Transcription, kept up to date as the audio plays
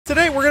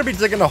Today we're gonna be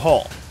digging a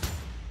hole.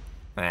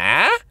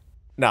 Ah?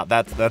 No,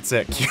 that's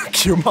it.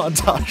 Cue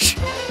montage.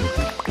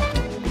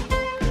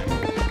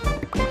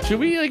 Should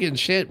we like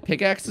enchant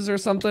pickaxes or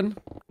something?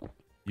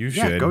 You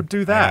should. Yeah, go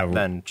do that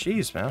then.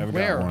 Jeez, man. I've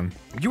Where? got one.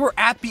 You were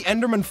at the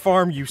Enderman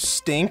farm, you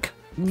stink.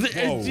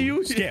 Whoa, Do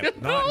you,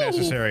 Skip. No. Not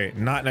necessary.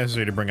 Not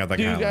necessary to bring out that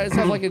Do you kind guys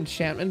have like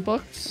enchantment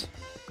books?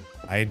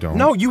 I don't.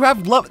 No, you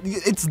have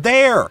it's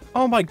there.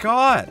 Oh my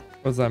god.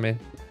 What does that mean?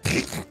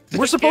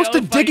 We're supposed to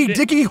I'll find it.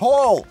 diggy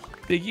hole.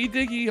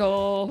 Diggy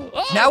hole.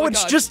 Oh Now my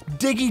it's God. just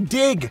diggy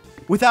dig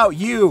without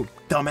you,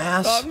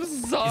 dumbass. I'm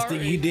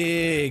sorry. You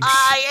digs.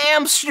 I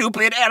am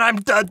stupid and I'm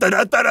da da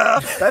da da da.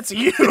 That's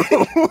you.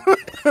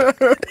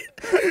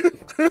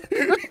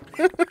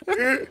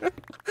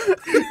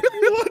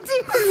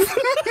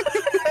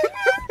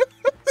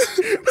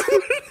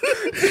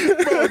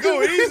 Bro,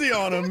 go easy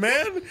on him,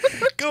 man.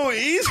 Go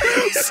easy.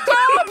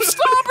 Stop!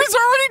 He's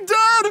already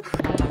dead.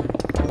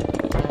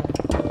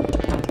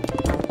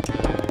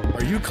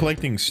 Are you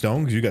collecting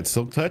stone because you got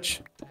silk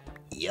touch?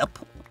 Yep.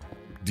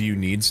 Do you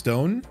need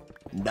stone?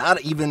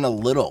 Not even a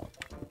little.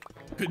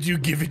 Could you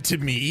give it to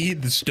me,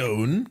 the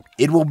stone?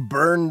 It will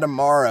burn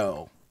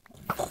tomorrow.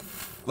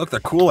 Look, they're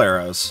cool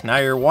arrows. Now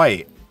you're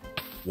white.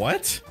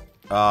 What?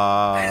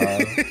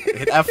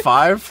 Hit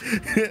F5.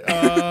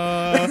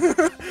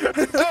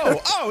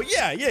 Oh,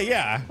 yeah.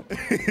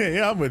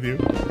 Yeah, I'm with you.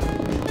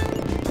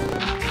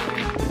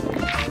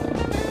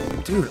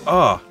 Dude,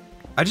 I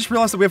just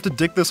realized that we have to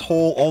dig this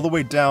hole all the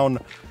way down,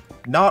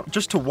 not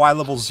just to Y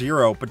level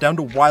 0, but down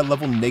to Y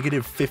level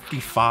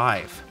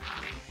 -55.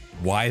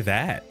 Why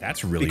that?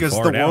 That's really Because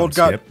far the down, world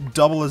Skip. got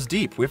double as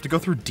deep. We have to go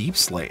through deep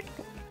slate.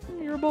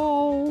 Your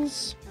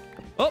balls.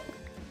 Oh,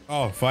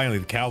 Oh, finally,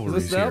 the cavalry's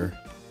Is this them? here.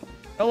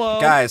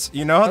 hello. Guys,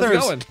 you know how How's it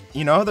there's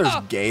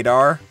going?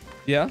 gaydar?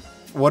 Yeah.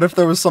 What if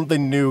there was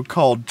something new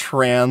called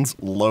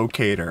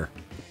translocator?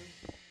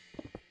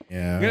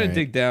 Yeah. I'm gonna alright.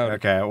 dig down.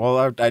 Okay,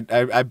 well,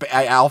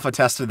 I alpha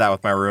tested that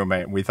with my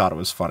roommate, and we thought it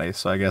was funny.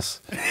 So I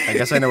guess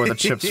I know where the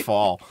chips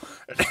fall.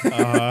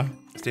 Stand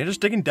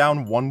just digging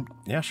down one.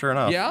 Yeah, sure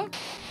enough. Yeah.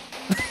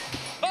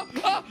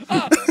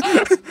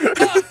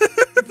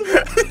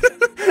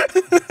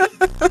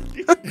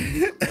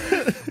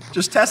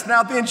 Just testing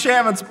out the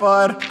enchantments,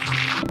 bud.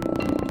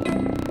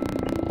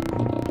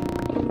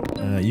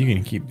 You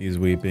can keep these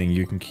weeping.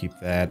 You can keep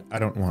that. I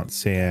don't want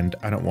sand.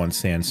 I don't want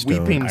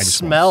sandstone. Weeping I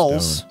just want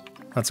smells. stone.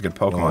 That's a good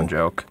Pokemon Whoa.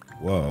 joke.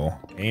 Whoa.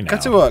 Hey now.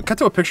 Cut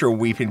to a picture of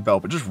Weeping Bell,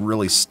 but just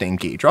really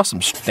stinky. Draw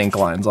some stink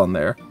lines on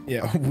there.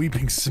 Yeah,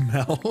 weeping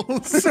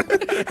smells.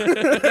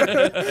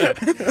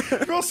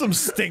 Draw some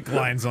stink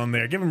lines on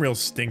there. Give him real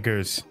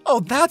stinkers.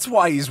 Oh, that's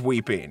why he's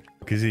weeping.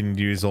 Because he didn't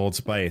use Old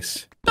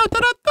Spice.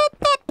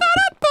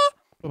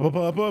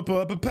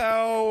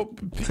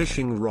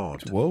 Fishing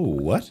rod. Whoa,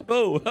 what?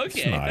 Oh,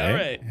 okay. not All it.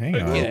 right. Hang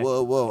on. Okay.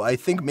 Whoa. I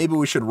think maybe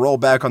we should roll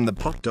back on the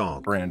Hot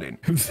dog. branding.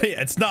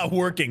 It's not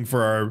working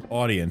for our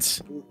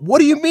audience. What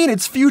do you mean?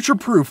 It's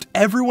future-proofed.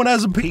 Everyone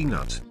has a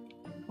Peanut.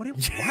 What?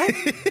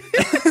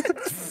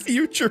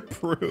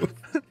 Future-proof.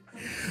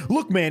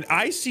 Look, man,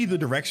 I see the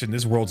direction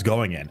this world's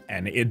going in,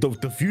 and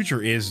the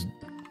future is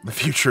The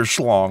future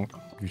schlong.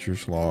 future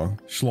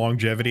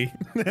schlongevity.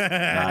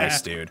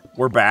 Nice, dude.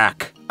 We're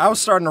back. I was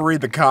starting to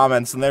read the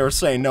comments, and they were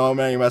saying No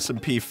Name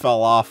SMP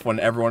fell off when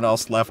everyone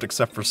else left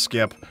except for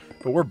Skip.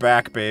 But we're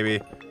back, baby.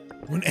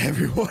 When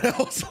everyone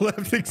else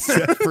left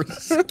except for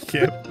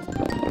Skip.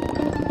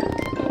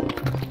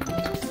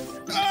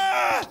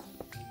 Ah!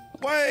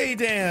 Why,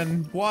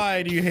 Dan?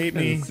 Why do you hate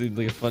me? It seems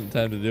like a fun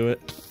time to do it.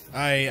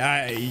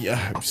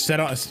 I set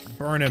on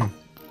burn him,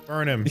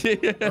 burn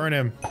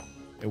him.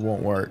 It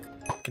won't work.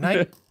 Can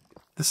I?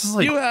 This is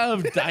like. You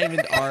have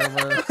diamond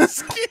armor.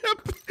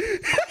 Skip.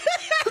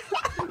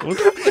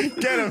 What's-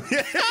 Get him.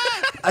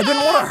 I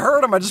didn't want to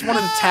hurt him. I just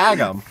wanted to tag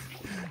him.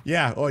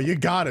 Yeah. Oh, you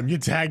got him. You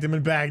tagged him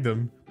and bagged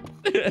him.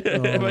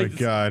 Oh my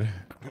god.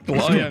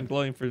 I'm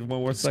glowing for one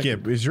more second.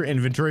 Skip, is your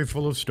inventory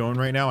full of stone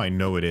right now? I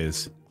know it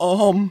is.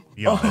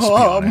 Be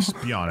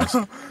honest. Be honest.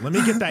 Let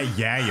me get that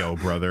yayo,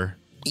 brother.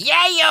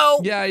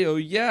 Yayo!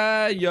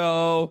 Yeah,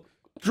 yo.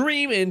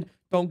 Dreaming.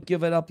 Don't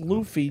give it up,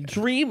 Luffy.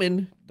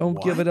 Dreaming.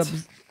 Don't give it up.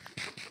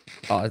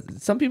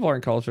 Some people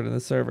aren't cultured in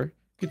this server.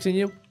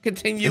 Continue.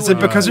 Is it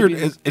because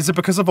is it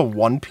because of a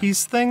One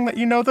Piece thing that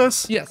you know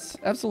this? Yes,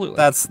 absolutely.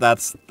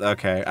 That's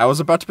okay. I was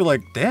about to be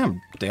like, damn,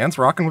 Dan's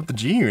rocking with the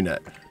G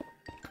unit.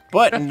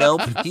 But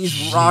nope,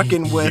 he's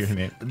rocking with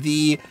G-Unit.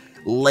 the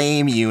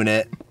lame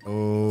unit.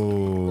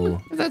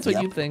 Oh. If that's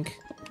what you think.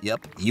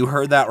 Yep, you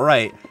heard that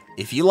right.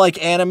 If you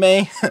like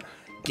anime,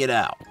 get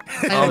out.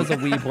 I know as a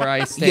weeb where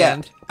I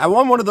stand. Yeah, I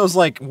want one of those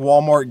like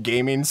Walmart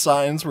gaming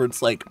signs where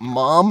it's like,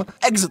 "Mom,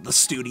 exit the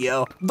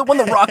studio." When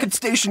the rocket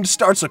station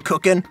starts a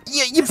cooking,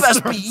 yeah, you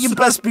best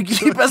be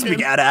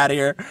get out of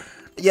here.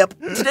 Yep.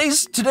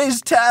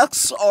 Today's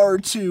tasks are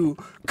to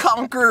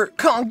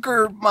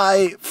conquer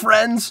my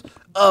friends,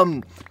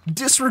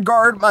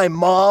 disregard my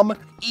mom,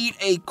 eat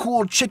a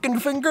cool chicken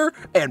finger,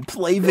 and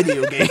play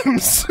video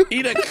games.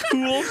 Eat a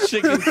cool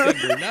chicken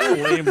finger, not a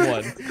lame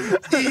one.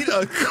 Eat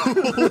a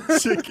cool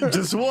chicken.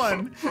 Just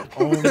one.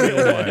 Only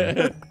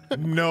one.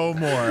 No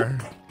more.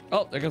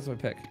 Oh, there goes my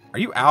pick. Are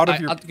you out of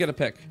your... I'll get a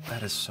pick.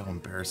 That is so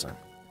embarrassing.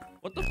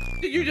 What the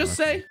did you just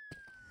say?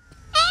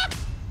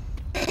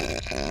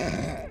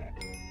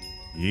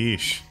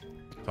 Yeesh.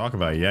 Talk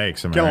about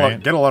yikes, am I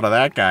right? Get a load of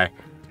that guy.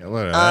 Get a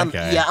load of that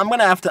guy. Yeah, I'm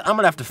gonna have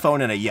to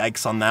phone in a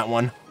yikes on that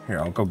one. Here,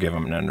 I'll go give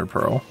him an ender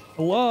pearl.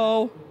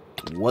 Hello?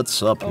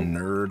 What's up,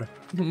 nerd?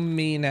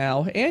 Me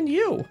now. And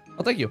you.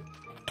 Oh, thank you.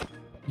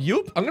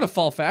 Yoop, I'm gonna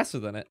fall faster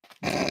than it.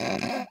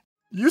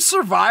 You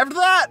survived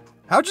that?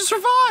 How'd you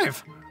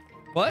survive?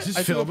 What?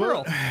 I threw a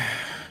pearl.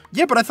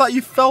 Yeah, but I thought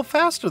you fell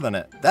faster than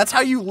it. That's how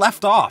you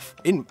left off.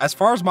 As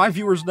far as my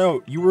viewers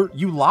know,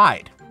 you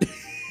lied.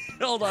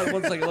 Hold on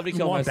 1 second. Let me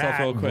kill myself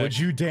real quick. Would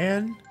you,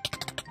 Dan?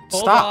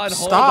 Hold on.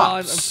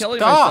 I'm killing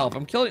myself.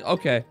 I'm killing.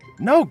 Okay.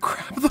 No,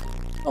 grab the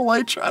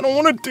elytra. I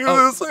don't want to do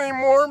this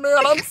anymore,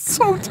 man. I'm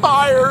so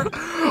tired.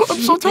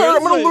 I'm so tired.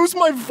 I'm gonna lose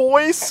my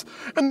voice,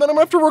 and then I'm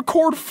gonna have to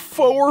record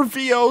 4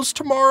 VOs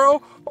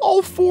tomorrow.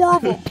 All 4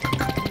 of them.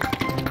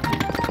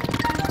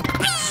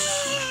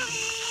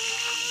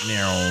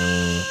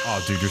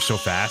 Oh, dude, you're so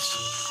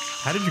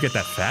fast. How did you get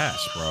that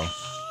fast, bro?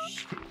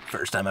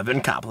 First time I've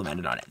been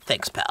complimented on it.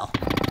 Thanks, pal.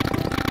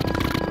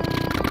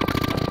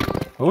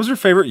 What was your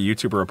favorite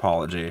YouTuber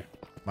apology?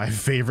 My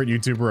favorite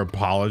YouTuber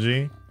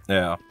apology?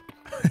 Yeah.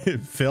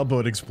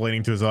 Failboat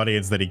explaining to his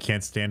audience that he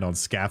can't stand on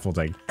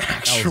scaffolding.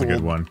 That was a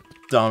good one.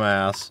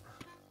 Dumbass.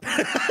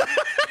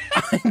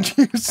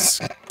 You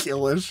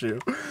skill issue.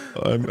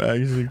 I'm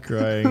actually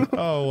crying.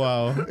 Oh,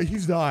 wow.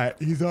 He's not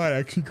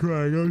actually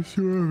crying, I'm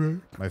sure of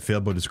it. My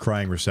Failboat is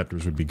crying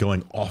receptors would be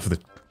going off the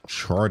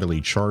chartly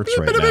charts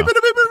right now.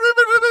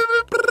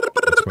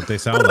 That's what they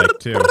sound like,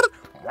 too.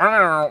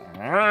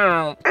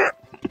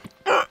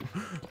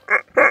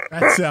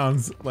 That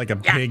sounds like a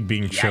pig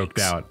being choked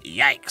out.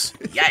 Yikes.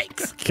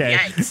 Yikes. Okay.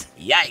 Yikes.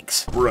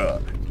 Yikes.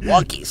 Bruh.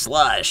 Wonky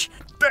slush.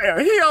 Damn,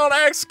 he on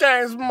X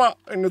Games.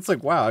 And it's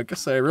like, wow, I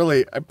guess I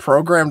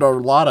programmed a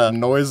lot of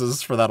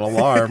noises for that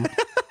alarm.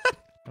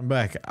 I'm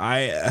back.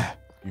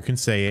 You can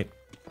say it.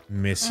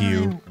 Miss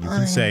you. You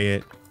can say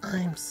it.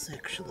 I'm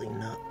sexually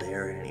not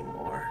there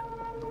anymore.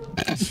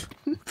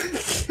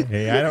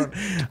 Hey,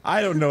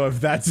 I don't know if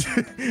that's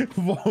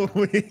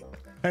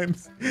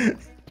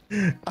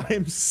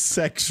I'm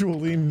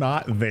sexually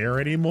not there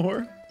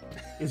anymore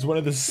is one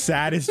of the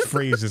saddest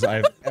phrases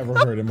I've ever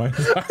heard in my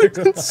entire life.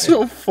 It's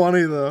so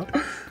funny though.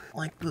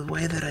 Like the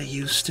way that I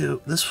used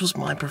to. This was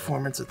my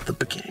performance at the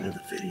beginning of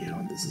the video,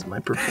 and this is my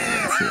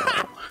performance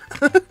now.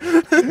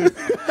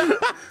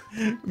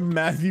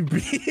 Matthew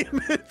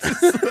Beam.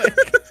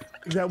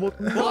 That will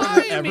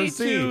Fly ever me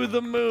see. To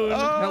the moon. Oh,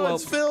 Hello.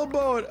 it's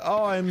Failboat.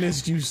 Oh, I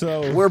missed you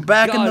so. We're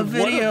back in the God,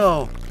 what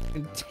video.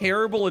 a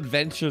terrible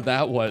adventure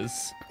that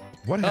was.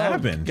 What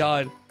happened?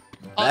 God.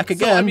 Back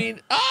again. So, I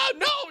mean, oh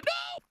no.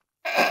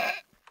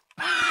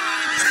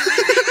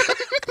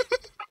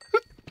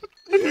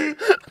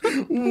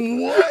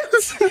 What?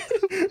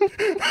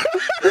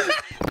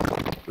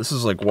 This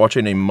is like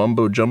watching a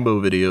Mumbo Jumbo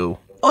video.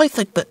 I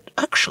think that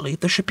actually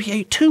there should be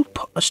a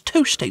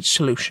two-stage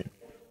solution.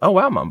 Oh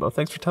wow, Mumbo,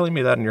 thanks for telling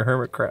me that in your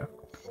Hermitcraft.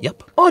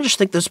 Yep. Oh, I just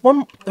think okay.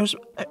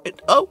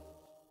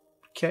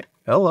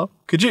 Hello.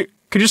 Could you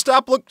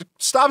stop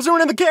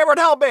zooming in the camera and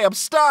help me? I'm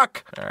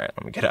stuck. All right,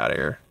 let me get out of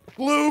here.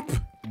 Loop.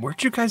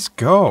 Where'd you guys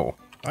go?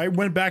 I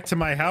went back to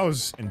my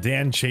house and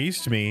Dan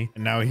chased me,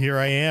 and now here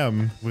I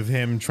am with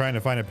him trying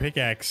to find a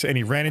pickaxe, and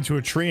he ran into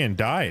a tree and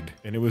died.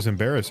 And it was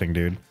embarrassing,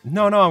 dude.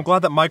 No, I'm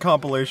glad that my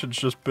compilation's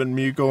just been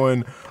me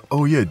going,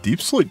 oh yeah,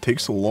 Deep Slate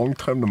takes a long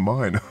time to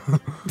mine.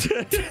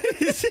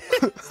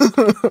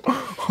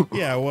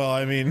 Yeah, well,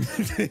 I mean...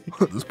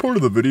 This part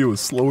of the video is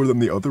slower than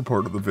the other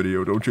part of the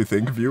video, don't you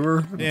think,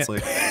 viewer? Yeah. It's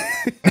like,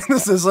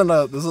 this isn't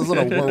a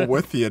we're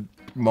with you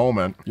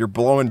moment. You're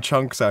blowing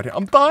chunks out here.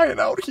 I'm dying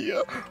out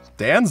here.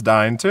 Dan's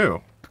dying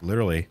too.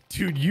 Literally.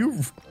 Dude,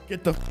 you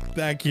get the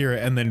back here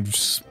and then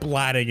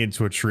splatting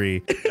into a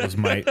tree was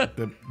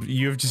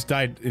you have just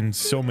died in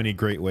so many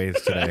great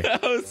ways today.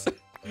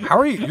 How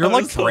are you? You're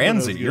like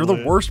Branzy. You're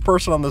the worst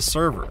person on this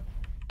server.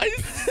 I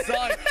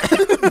suck.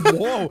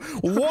 Whoa.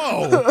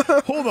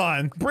 Hold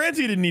on. Branzy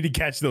didn't need to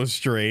catch those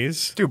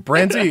strays. Dude,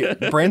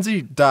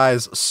 Branzy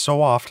dies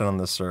so often on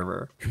this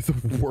server. You're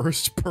the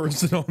worst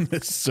person on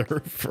this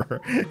server.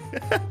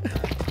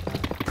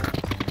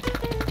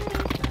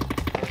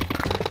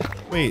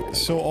 Wait,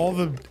 so all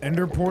the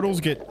ender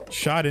portals get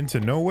shot into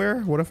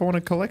nowhere? What if I want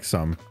to collect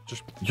some?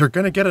 You're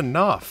gonna get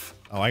enough.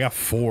 Oh, I got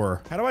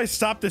 4. How do I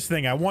stop this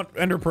thing? I want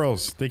ender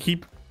pearls. They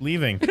keep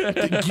leaving.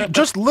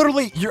 Just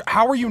literally,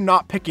 how are you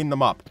not picking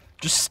them up?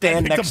 Just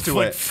stand next to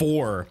it.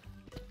 4.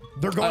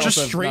 They're going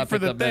just straight for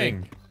the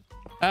thing.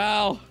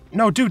 Ow.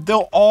 No, dude,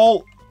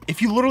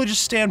 if you literally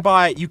just stand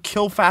by, you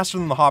kill faster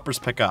than the hoppers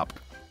pick up.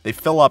 They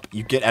fill up,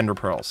 you get ender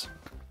pearls.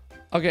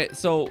 Okay,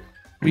 so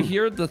we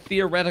hear the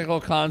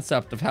theoretical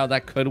concept of how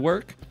that could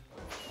work.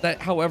 That,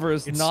 however,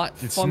 is not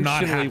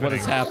functionally what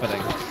is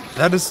happening.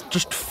 That is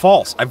just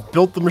false. I've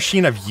built the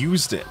machine. I've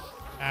used it.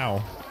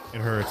 Ow. It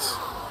hurts.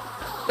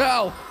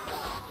 No!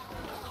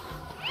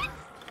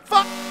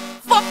 Fuck!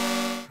 Fuck!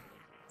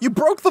 You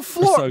broke the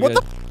floor. So what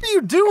the are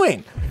you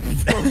doing?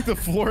 Broke the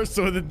floor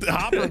so that the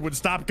hopper would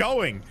stop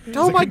going.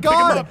 Oh my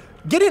god!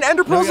 Getting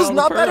ender pearls is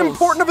not that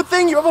important of a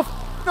thing. You have a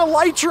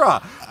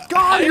elytra.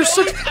 God, you're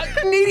such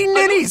needy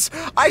nitties.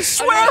 I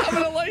swear. I have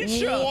an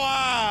elytra.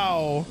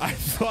 Wow. I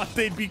thought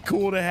they'd be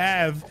cool to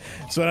have,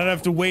 so I don't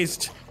have to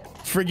waste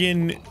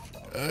friggin'.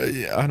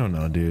 I don't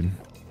know, dude.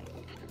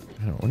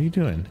 What are you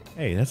doing?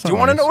 Hey, that's not Do you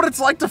want to know what it's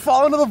like to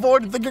fall into the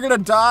void and think you're gonna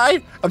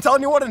die? I'm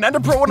telling you what, an ender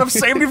pearl wouldn't have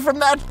saved me from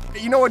that.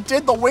 You know what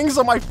did? The wings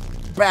on my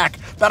back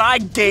that I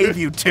gave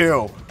you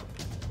too.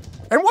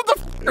 And what the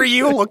f are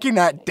you looking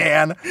at,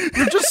 Dan?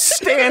 You're just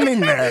standing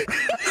there.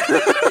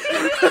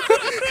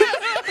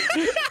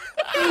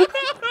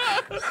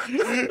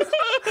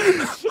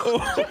 Oh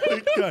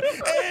my god.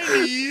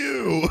 And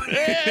you.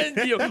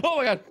 And you. Oh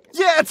my god.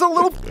 Yeah, it's a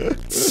little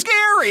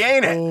scary,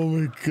 ain't it? Oh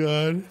my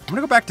god. I'm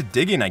gonna go back to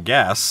digging, I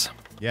guess.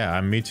 Yeah,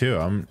 me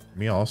too.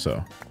 Me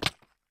also.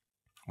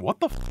 What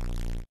the f?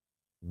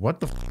 What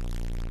the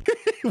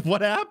f?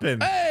 What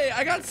happened? Hey,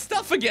 I got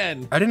stuff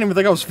again. I didn't even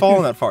think I was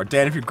falling that far.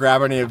 Dan, if you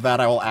grab any of that,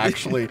 I will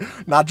actually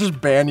not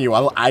just ban you,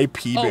 I'll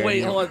IP ban you. Oh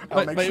wait, hold on.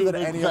 I'll make sure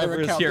that any other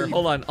is account here. that you...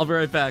 Hold on, I'll be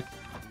right back.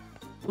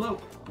 Hello.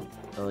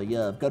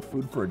 Yeah, I've got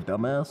food for a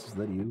dumbass. Is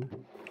that you?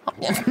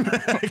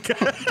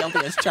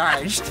 Guilty as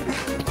charged.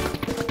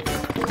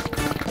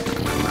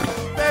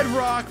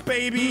 Bedrock,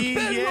 baby!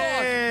 Bedrock!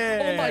 Yeah!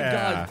 Oh my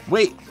god.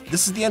 Wait,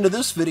 this is the end of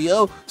this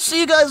video. See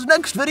you guys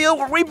next video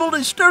where we build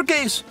a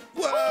staircase.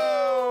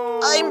 Whoa!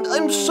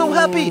 I'm so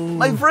happy.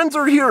 My friends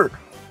are here.